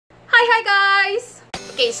Hi guys!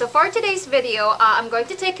 Okay, so for today's video, I'm going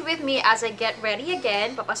to take you with me as I get ready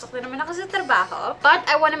again. Papasok na naman ako sa trabaho. But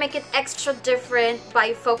I want to make it extra different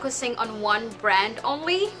by focusing on one brand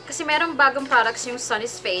only. Kasi merong bagong products yung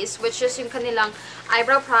Sunnies Face, which is yung kanilang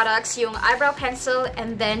eyebrow products, yung eyebrow pencil,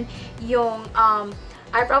 and then yung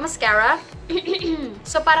eyebrow mascara.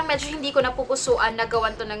 So parang medyo hindi ko napupusuan na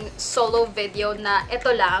gawan to ng solo video na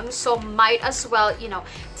ito lang. So might as well, you know,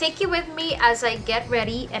 take you with me as I get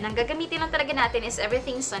ready. And ang gagamitin lang talaga natin is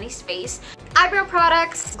everything Sunnies Face. Eyebrow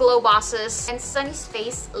products, Glowbosses, and Sunnies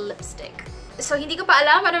Face lipstick. So hindi ko pa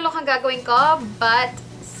alam ano lang ang gagawin ko, but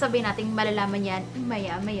sabihin natin malalaman yan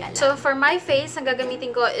maya-maya lang. So for my face, ang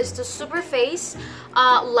gagamitin ko is the Super Face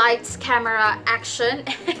Lights Camera Action.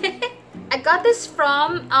 I got this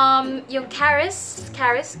from yung Charis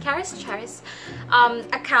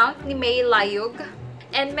account ni May Layug.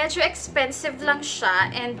 And medyo expensive lang siya.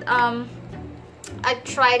 And I've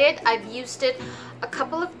tried it. I've used it a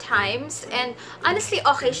couple of times. And honestly,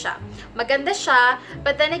 okay siya. Maganda siya.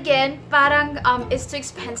 But then again, parang it's too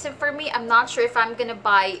expensive for me. I'm not sure if I'm gonna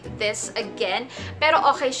buy this again. Pero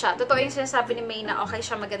okay siya. Totoo yung sinasabi ni May na okay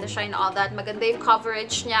siya. Maganda siya and all that. Maganda yung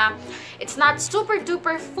coverage niya. It's not super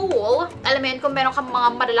duper full. Alam mo yun, kung meron kang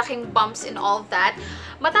mga malalaking bumps and all that,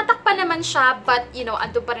 matatakpan naman siya, but you know,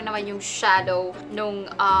 andun pa rin naman yung shadow nung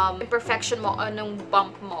imperfection mo o nung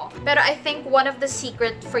bump mo. Pero I think one of the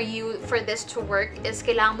secret for you for this to work is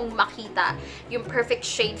kailangan mong makita yung perfect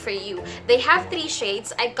shade for you. They have 3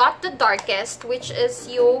 shades. I got the darkest, which is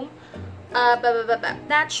yung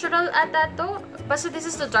natural ata to. Basta this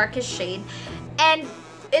is the darkest shade. And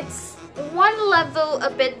it's one level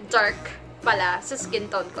a bit dark pala sa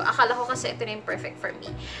skin tone ko. Akala ko kasi ito na yung perfect for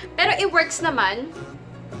me. Pero it works naman.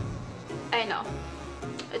 I know.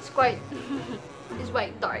 It's quite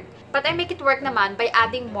dark. But I make it work naman by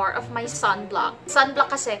adding more of my sunblock.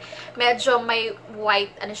 Sunblock kasi medyo may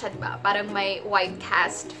white, ano siya, diba? Parang may white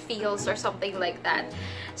cast feels or something like that.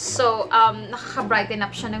 So, nakaka-brighten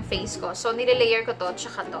up siya ng face ko. So, nililayer ko to,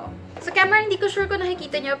 tsaka to. Sa camera, hindi ko sure kung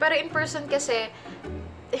nakikita nyo, pero in person kasi,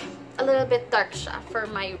 a little bit dark siya for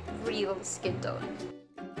my real skin tone.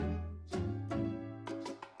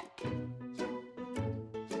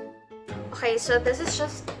 Okay, so this is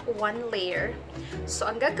just one layer. So,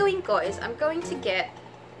 ang gagawin ko is I'm going to get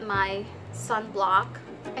my sunblock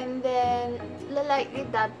and then lightly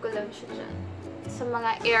dab ko lang siya dyan sa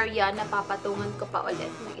mga area na papatungan ko pa ulit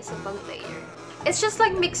ng isa pang layer. It's just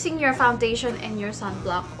like mixing your foundation and your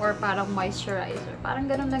sunblock or parang moisturizer. Parang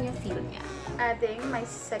ganun lang yung feel niya. Adding my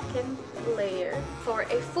second layer for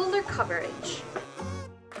a fuller coverage.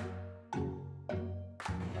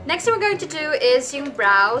 Next thing we're going to do is yung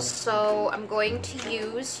brows. So, I'm going to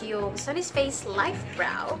use yung Sunnies Face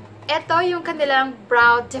Lifebrow. Ito yung kanilang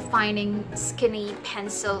brow defining skinny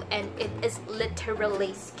pencil and it is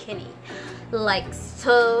literally skinny. Like,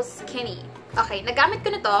 so skinny. Okay, nagamit ko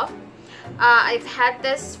na to. I've had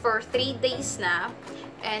this for 3 days na.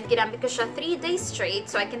 And ginamit ko siya 3 days straight.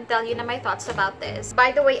 So I can tell you na my thoughts about this.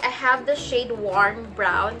 By the way, I have the shade Warm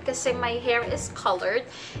Brown kasi my hair is colored.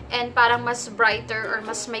 And parang mas brighter or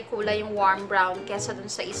mas may kulay yung Warm Brown kesa dun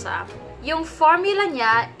sa isa. Yung formula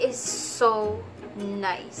niya is so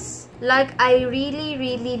nice. Like, I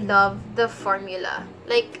really love the formula.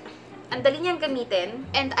 Like, ang dali niyang gamitin.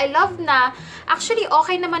 And I love na, actually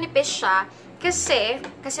okay na manipis siya. Kasi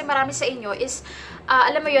marami sa inyo is,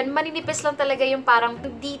 alam mo yun, maninipis lang talaga yung parang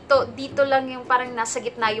dito lang yung parang nasa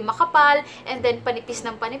gitna yung makapal, and then panipis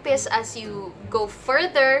ng panipis as you go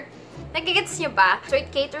further. Nagigets nyo ba? So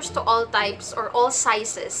it caters to all types or all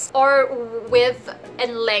sizes or width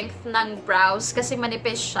and length ng brows kasi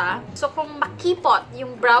manipis siya. So kung makipot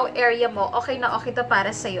yung brow area mo, okay na okay to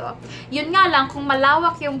para sa'yo. Yun nga lang, kung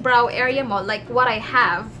malawak yung brow area mo, like what I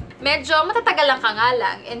have, medyo matatagal lang ka nga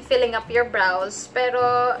lang in filling up your brows.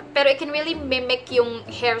 Pero it can really mimic yung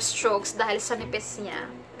hair strokes dahil sa nipis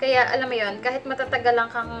niya. Kaya, alam mo yun, kahit matatagal lang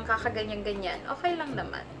kang kakaganyan-ganyan, okay lang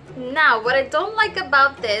naman. Now, what I don't like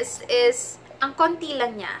about this is, ang konti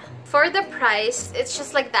lang niya. For the price, it's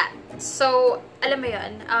just like that. So, alam mo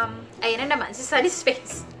yun, ayan na naman, si Sunnies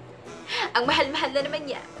Face. Ang mahal-mahal na naman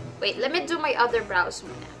niya. Wait, let me do my other brows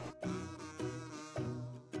muna.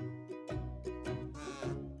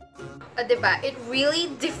 Diba? It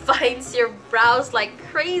really defines your brows like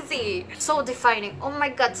crazy. So defining. Oh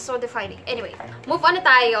my god, so defining. Anyway, move on na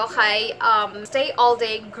tayo kay Stay All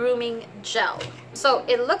Day Grooming Gel. So,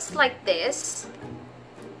 it looks like this.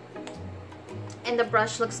 And the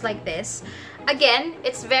brush looks like this. Again,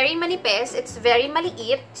 it's very manipis. It's very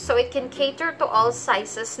maliit. So, it can cater to all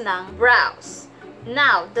sizes ng brows.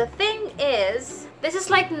 Now, the thing is, this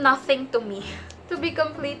is like nothing to me. To be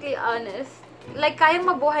completely honest. Like, kayang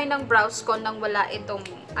mabuhay ng brows ko nang wala itong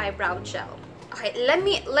eyebrow gel. Okay, let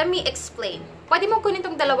me explain. Pwede mo kunin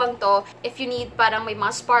itong dalawang to if you need parang may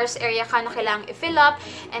mga sparse area ka na kailangang i-fill up.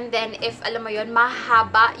 And then, if alam mo yun,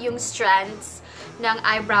 mahaba yung strands ng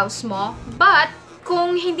eyebrows mo. But,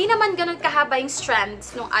 kung hindi naman ganun kahaba yung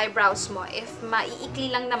strands ng eyebrows mo, if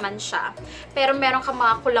maiikli lang naman siya, pero meron ka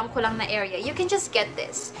mga kulang-kulang na area, you can just get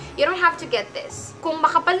this. You don't have to get this. Kung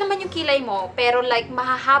makapal naman yung kilay mo, pero like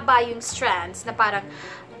mahahaba yung strands na parang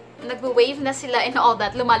nagwe-wave na sila and all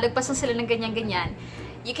that, lumalagpas na sila ng ganyan-ganyan,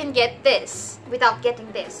 you can get this without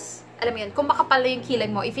getting this. Alam mo yun, kung makapal na yung kilay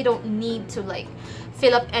mo, if you don't need to like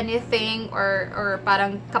fill up anything or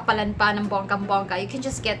parang kapalan pa ng bonggang-bongga, you can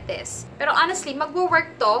just get this. Pero honestly,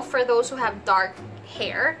 magwo-work to for those who have dark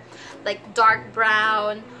hair, like dark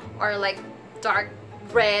brown or like dark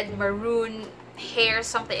red, maroon hair,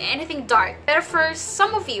 something, anything dark. Pero for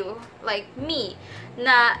some of you, like me,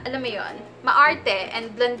 na, alam mo yun, maarte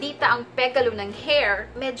and blandita ang pegalo ng hair,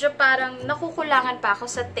 medyo parang nakukulangan pa ako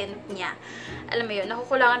sa tint niya. Alam mo yun,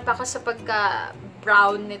 nakukulangan pa ako sa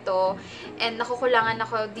pagka-brown nito, and nakukulangan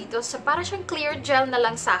ako dito sa parang siyang clear gel na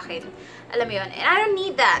lang sa akin. Alam mo yun, and I don't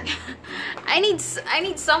need that. I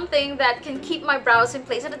need something that can keep my brows in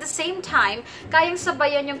place, and at the same time, kayang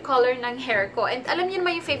sabayan yung color ng hair ko. And alam niyo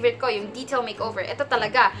naman yung favorite ko, yung detail makeover. Ito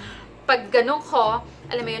talaga, pag ganun ko,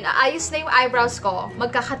 alam mo yun, aayos na yung eyebrows ko,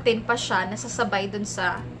 magkakatin pa siya, nasasabay dun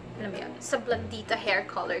sa, alam mo yun, sa blandita hair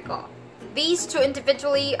color ko. These two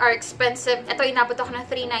individually are expensive. Ito, inabot ako ng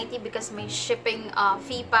 $3.90 because may shipping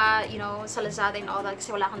fee pa, you know, sa Lazada and all that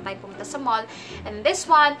kasi wala akong time pumunta sa mall. And this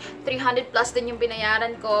one, 300 plus din yung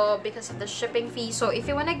binayaran ko because of the shipping fee. So, if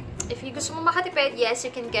you gusto mo makatipid, yes,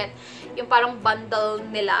 you can get yung parang bundle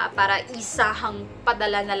nila para isahang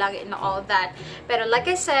padala na lang and all that. Pero like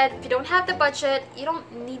I said, if you don't have the budget, you don't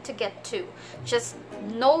need to get two. Just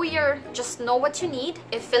know what you need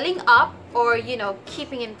if filling up or, you know,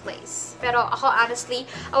 keeping in place. Pero ako, honestly,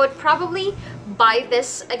 I would probably buy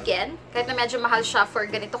this again. Kahit na medyo mahal siya for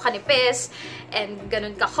ganito kanipis and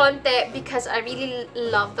ganun kakonte because I really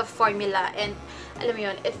love the formula and, alam mo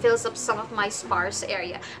yun, it fills up some of my sparse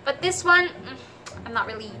area. But this one, I'm not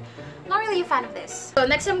really a fan of this. So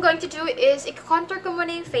next I'm going to do is i-contour ko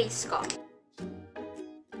muna yung face ko.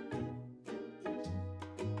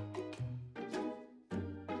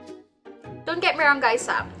 Don't get me wrong,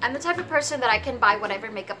 guys, I'm the type of person that I can buy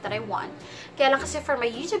whatever makeup that I want. Kaya lang kasi for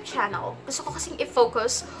my YouTube channel, gusto ko kasing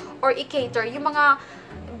i-focus or i-cater yung mga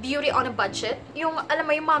beauty on a budget. Yung, alam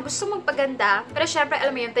mo, yung mga gusto magpaganda, pero syempre, alam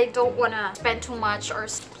mo yun, they don't wanna spend too much or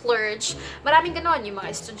splurge. Maraming ganon, yung mga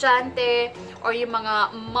estudyante or yung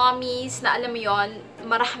mga mommies na, alam mo yun,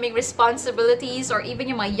 maraming responsibilities or even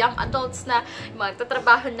yung mga young adults na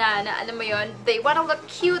magtatrabaho na alam mo yun, they wanna look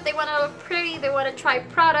cute, they wanna look pretty, they wanna try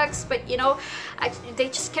products, but you know, they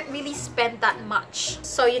just can't really spend that much.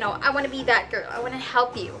 So, you know, I wanna be that girl. I wanna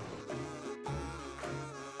help you.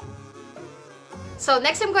 So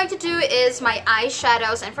next I'm going to do is my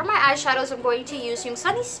eyeshadows, and for my eyeshadows I'm going to use yung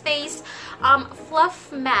Sunnies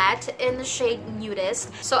Fluffmatte in the shade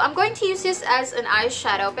Nudist. So I'm going to use this as an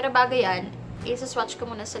eyeshadow, pero bago yan, isa-swatch ko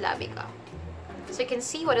muna sa labi ko. So you can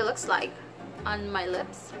see what it looks like on my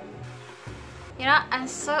lips. You know, I'm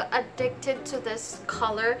so addicted to this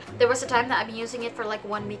color. There was a time that I've been using it for like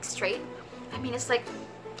 1 week straight. I mean, it's like,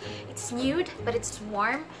 it's nude, but it's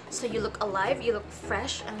warm, so you look alive, you look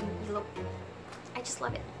fresh, and you look... I just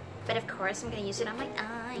love it. But of course, I'm gonna use it on my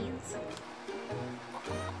eyes.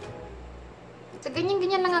 So,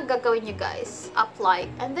 ganyan-ganyan lang ang gagawin nyo, guys.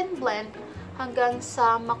 Apply, and then blend hanggang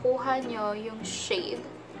sa makuha nyo yung shade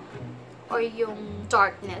or yung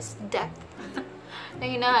darkness, depth na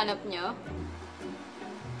hinahanap nyo.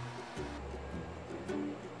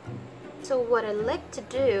 So, what I like to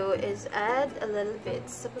do is add a little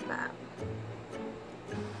bit sa baba.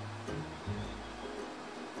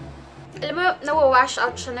 Alam mo, nawawash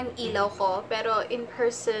out siya ng ilaw ko, pero in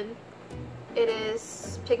person, it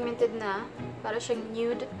is pigmented na. Para siyang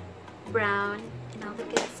nude, brown, and all the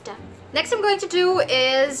good stuff. Next I'm going to do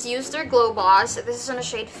is use their GLOWBOSS. This is in the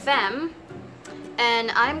shade Femme.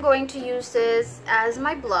 And I'm going to use this as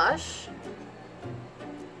my blush.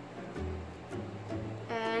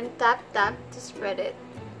 And tap-tap to spread it.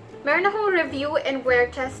 Meron akong review and wear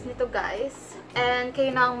test nito, guys. And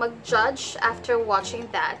kayo nang mag-judge after watching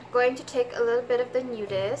that. I'm going to take a little bit of the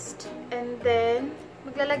Nudist. And then,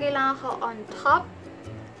 maglalagay lang ako on top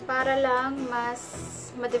para lang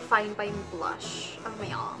mas ma-define pa yung blush. Oh my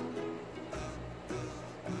god.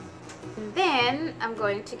 And then, I'm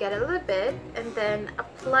going to get a little bit and then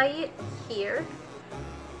apply it here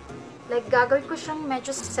Like, gagawin ko siyang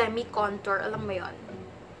medyo semi-contour. Alam mo yon.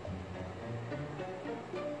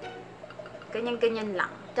 Ganyan-ganyan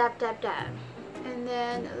lang. Dab, dab, dab. And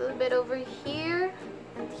then, a little bit over here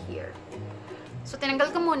and here. So,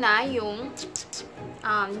 tinanggal ko muna yung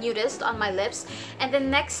Nudist on my lips. And the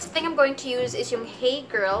next thing I'm going to use is yung Hey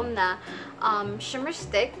Girl na shimmer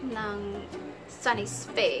stick ng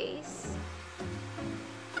Sunnies face.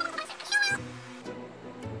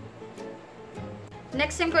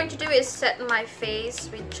 Next thing I'm going to do is set my face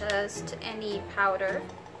with just any powder.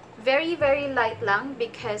 Very, very light lang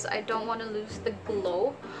because I don't want to lose the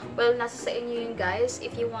glow. Well, nasa sa inyo yun, guys.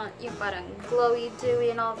 If you want yung parang glowy, dewy,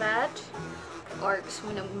 and all that. Or gusto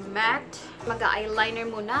mo na matte. Mag-eyeliner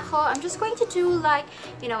muna ako. I'm just going to do like,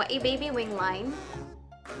 you know, a baby wing line.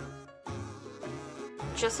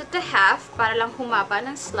 Just at the half para lang humaba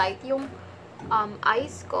ng slight yung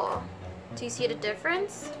eyes ko. Do you see the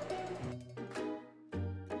difference?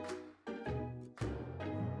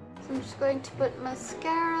 I'm just going to put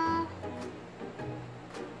mascara.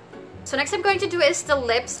 So next I'm going to do is the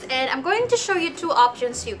lips, and I'm going to show you two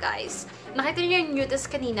options, you guys. Nakita niyo yung Nudist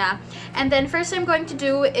kanina. And then first I'm going to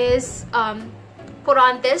do is put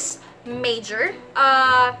on this major.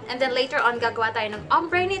 And then later on gagawa tayo ng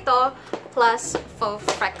ombre nito plus faux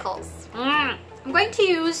freckles. I'm going to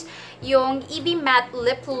use yung EB Matte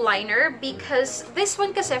Lip Liner because this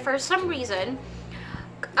one kasi for some reason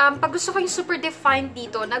pag gusto ko yung super defined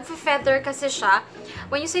dito, nagfe-feather kasi siya.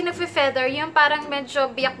 When you say nagfe-feather, yung parang medyo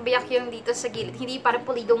biyak-biyak yung dito sa gilid. Hindi parang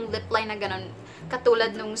pulidong lip line na ganun.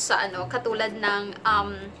 Katulad nung sa katulad ng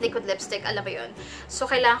liquid lipstick, alam mo yun. So,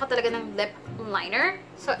 kailangan ko talaga ng lip liner.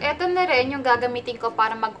 So, eto na rin yung gagamitin ko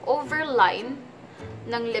para mag-overline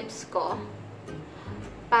ng lips ko.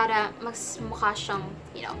 Para mas mukha siyang,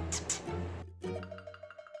 you know.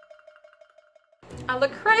 I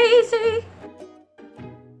look crazy!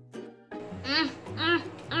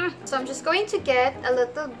 So, I'm just going to get a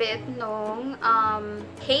little bit nung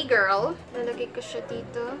Hey Girl. Lalagay ko siya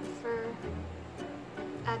dito for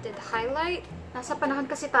added highlight. Nasa panahon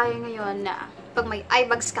kasi tayo ngayon na pag may eye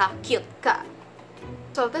bags ka, cute ka.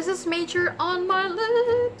 So, this is major on my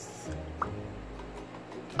lips.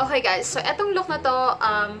 Okay guys, so etong look na to,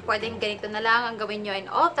 pwedeng ganito na lang ang gawin nyo and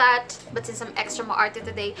all that. But since I'm extra mo-arte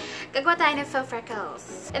today, gagawa tayo ng faux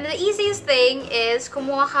freckles. And the easiest thing is,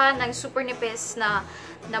 kumuha ka ng super nipis na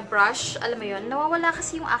brush. Alam mo yun, nawawala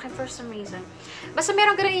kasi yung akin for some reason. Basta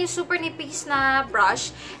meron ka rin yung super nipis na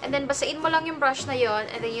brush, and then basain mo lang yung brush na yon,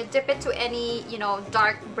 and then you dip it to any, you know,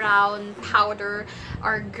 dark brown powder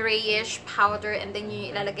or grayish powder, and then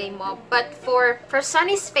yung ilalagay mo. But for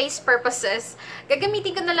Sunnies face purposes,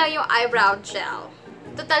 gagamitin ko na lang yung eyebrow gel.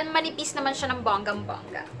 Total, manipis naman siya ng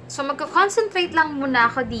bonggang-bongga. So, magko-concentrate lang muna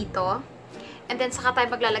ako dito. And then, saka tayo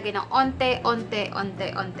maglalagay ng onte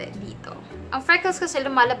dito. Ang freckles kasi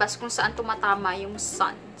lumalabas kung saan tumatama yung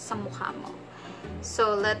sun sa mukha mo.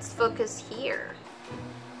 So, let's focus here.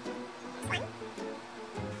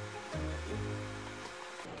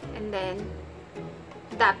 And then,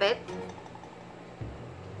 dab it.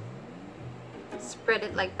 Spread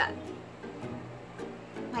it like that.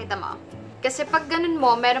 Nakita mo? Kasi pag ganun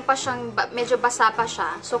mo, meron pa siyang, medyo basa pa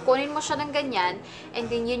siya. So, kunin mo siya ng ganyan, and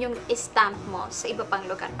then yun yung stamp mo sa iba pang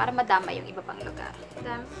lugar, para madama yung iba pang lugar.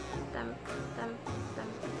 Dump, dump, dump,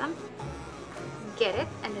 dump, dump. Get it?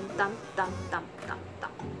 And then dump, dump, dump, dump,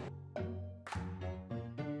 dump.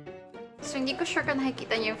 So, hindi ko sure kung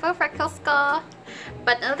nakikita niyo yung faux freckles ko.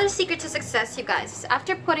 But another secret to success, you guys, is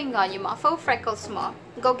after putting on yung mga faux freckles mo,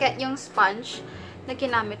 go get yung sponge na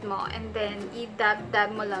ginamit mo, and then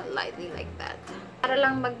i-dab-dab mo lang lightly like that. Para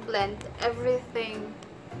lang mag-blend everything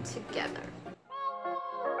together.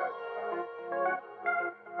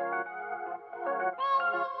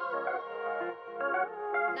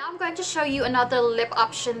 Now I'm going to show you another lip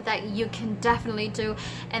option that you can definitely do,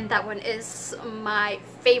 and that one is my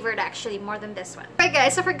favorite actually, more than this one. Alright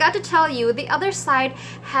guys, I forgot to tell you, the other side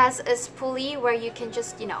has a spoolie where you can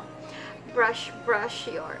just, you know, brush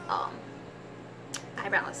your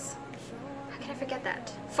eyebrows. How can I forget that?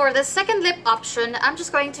 For the second lip option, I'm just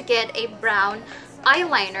going to get a brown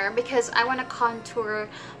eyeliner because I want to contour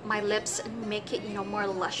my lips and make it, you know, more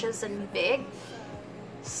luscious and big.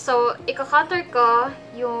 So, iko-contour ko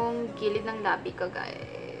yung gilid ng labi ko, guys.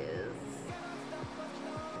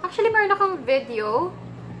 Actually, meron akong video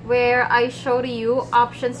where I showed you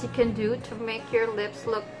options you can do to make your lips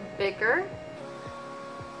look bigger.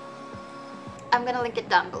 I'm gonna link it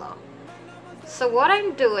down below. So what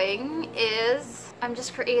I'm doing is, I'm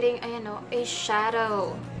just creating, you know, a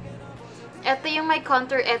shadow. Ito yung may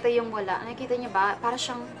contour, ito yung wala. Nakikita niyo ba? Para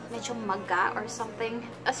siyang medyo maga or something.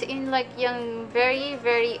 As in, like, yung very,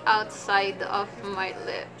 very outside of my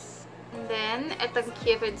lips. And then, itong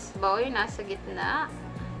Cupid's bow, yung nasa gitna.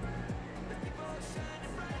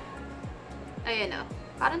 Ayan o.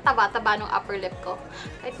 Parang taba-taba nung upper lip ko.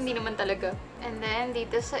 Kahit hindi naman talaga. And then,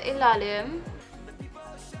 dito sa ilalim.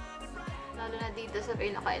 Lalo na dito sa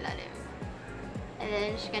pinaka-ilalim. And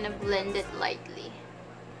then, just gonna blend it lightly.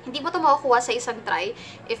 Hindi mo ito makukuha sa isang try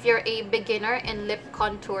if you're a beginner in lip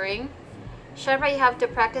contouring. Syempre, you have to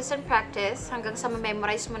practice and practice hanggang sa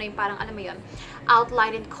ma-memorize mo na yung parang, alam mo yun,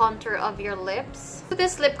 outline and contour of your lips. Do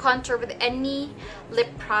this lip contour with any lip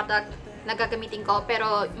product na gagamitin ko.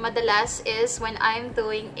 Pero madalas is when I'm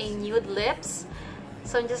doing a nude lips.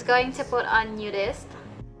 So, I'm just going to put on Nudist.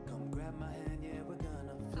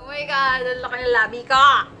 Oh my God! Ang laki ng labi ko!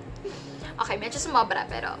 Okay, medyo sumobra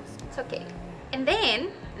pero it's okay. And then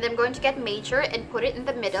I'm going to get major and put it in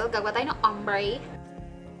the middle. Gagawa tayo ng ombre.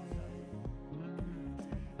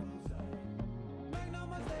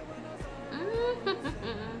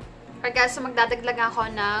 Or so magdadaglag ako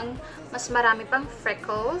ng mas marami pang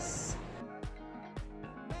freckles.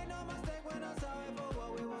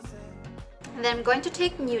 And then I'm going to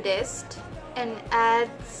take Nudist and add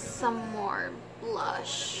some more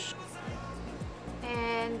blush.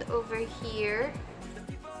 And over here.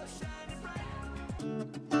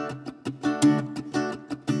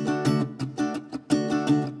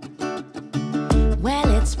 Well,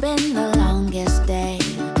 it's been the longest day.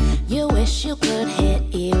 You wish you could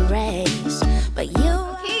hit erase, but you...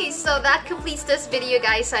 Okay, so that completes this video,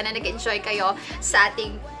 guys. Sana nag-enjoy kayo sa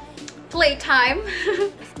ating playtime.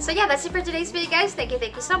 So yeah, that's it for today's video, guys. Thank you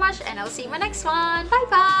so much, and I'll see you in my next one.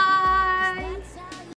 Bye-bye!